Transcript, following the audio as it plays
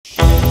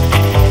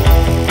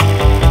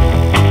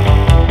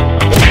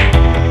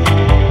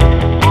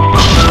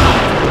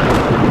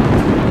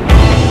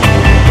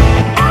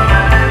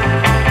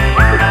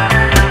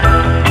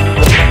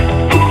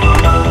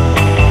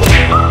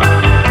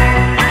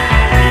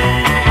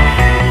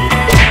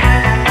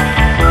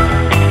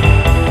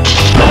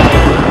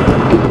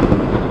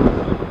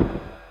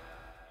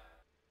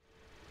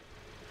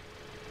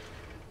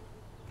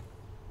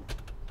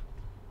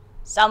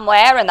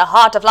Somewhere in the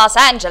heart of Los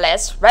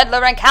Angeles,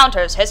 Reddler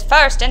encounters his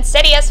first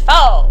insidious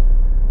foe.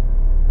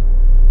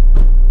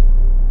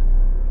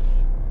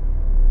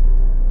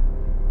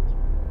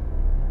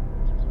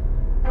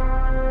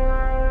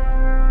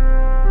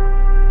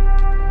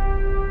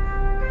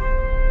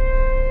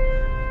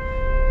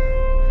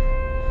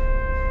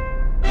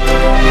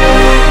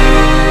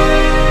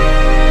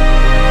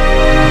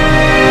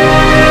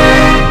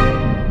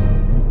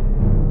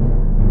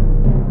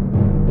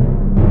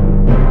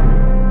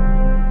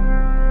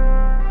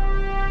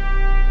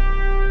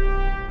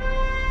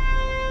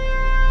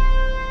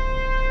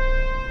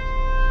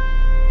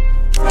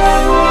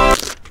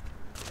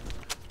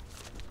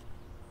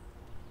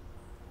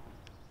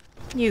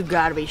 You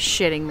gotta be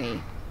shitting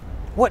me.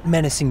 What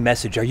menacing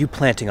message are you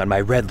planting on my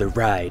Reddler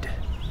ride?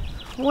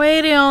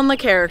 Way to own the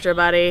character,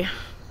 buddy.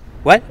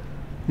 What?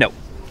 No.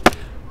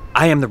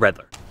 I am the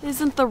Reddler.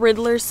 Isn't the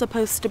Riddler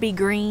supposed to be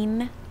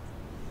green?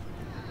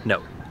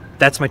 No.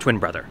 That's my twin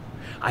brother.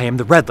 I am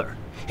the Reddler.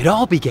 It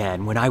all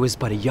began when I was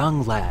but a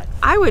young lad.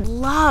 I would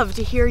love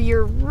to hear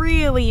your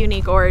really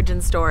unique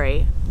origin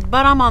story,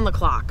 but I'm on the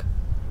clock.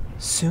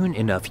 Soon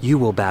enough, you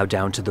will bow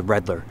down to the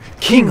Reddler,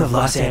 King of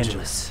Los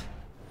Angeles.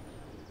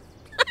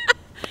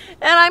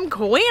 And I'm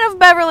Queen of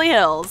Beverly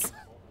Hills.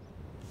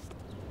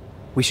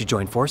 We should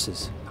join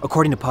forces.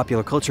 According to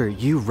popular culture,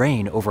 you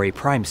reign over a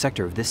prime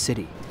sector of this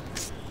city.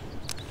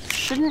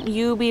 Shouldn't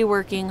you be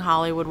working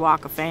Hollywood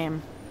Walk of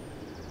Fame?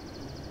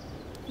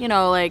 You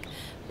know, like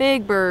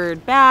Big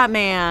Bird,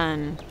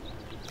 Batman.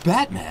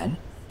 Batman?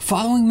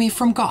 Following me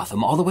from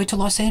Gotham all the way to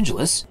Los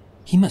Angeles?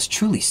 He must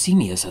truly see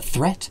me as a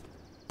threat.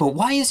 But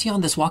why is he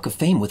on this Walk of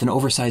Fame with an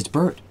oversized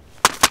bird?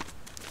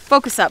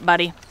 Focus up,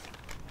 buddy.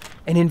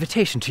 An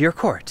invitation to your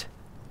court.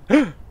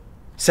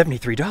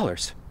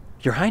 $73.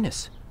 Your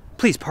Highness,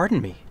 please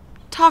pardon me.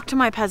 Talk to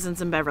my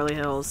peasants in Beverly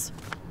Hills.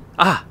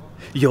 Ah,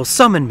 you'll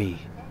summon me.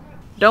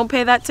 Don't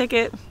pay that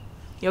ticket,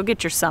 you'll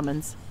get your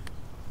summons.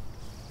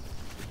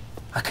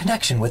 A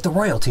connection with the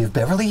royalty of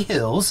Beverly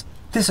Hills?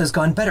 This has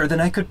gone better than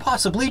I could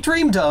possibly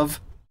dreamed of.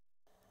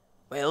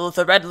 Will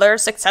the Reddler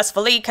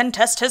successfully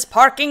contest his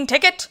parking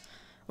ticket?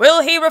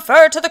 Will he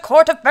refer to the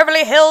court of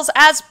Beverly Hills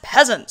as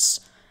peasants?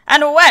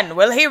 And when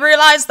will he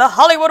realize the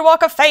Hollywood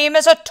Walk of Fame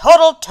is a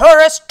total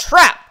tourist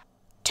trap?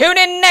 Tune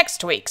in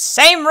next week,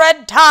 same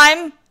red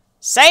time,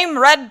 same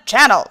red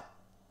channel.